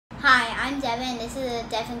Hi, I'm Devin. This is the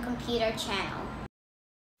Devin Computer Channel.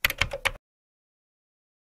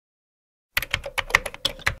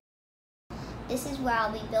 This is where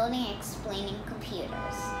I'll be building and explaining computers.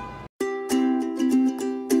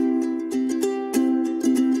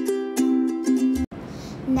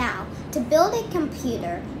 Now, to build a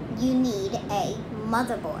computer, you need a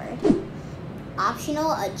motherboard,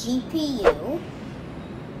 optional a GPU,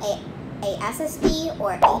 a SSD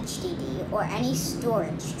or HDD or any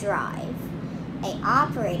storage drive, an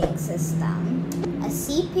operating system, a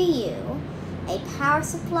CPU, a power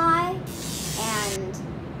supply, and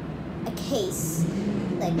a case.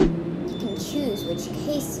 Like, you can choose which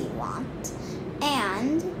case you want.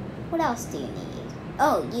 And what else do you need?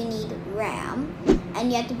 Oh, you need RAM,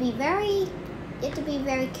 and you have to be very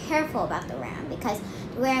careful about the RAM, because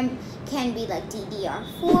the RAM can be like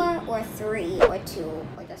DDR4 or 3 or 2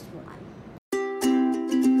 or just 1.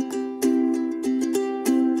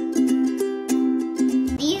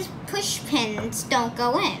 These push pins don't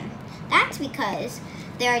go in. That's because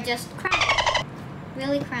they're just crappy.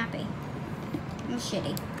 Really crappy and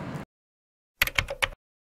shitty.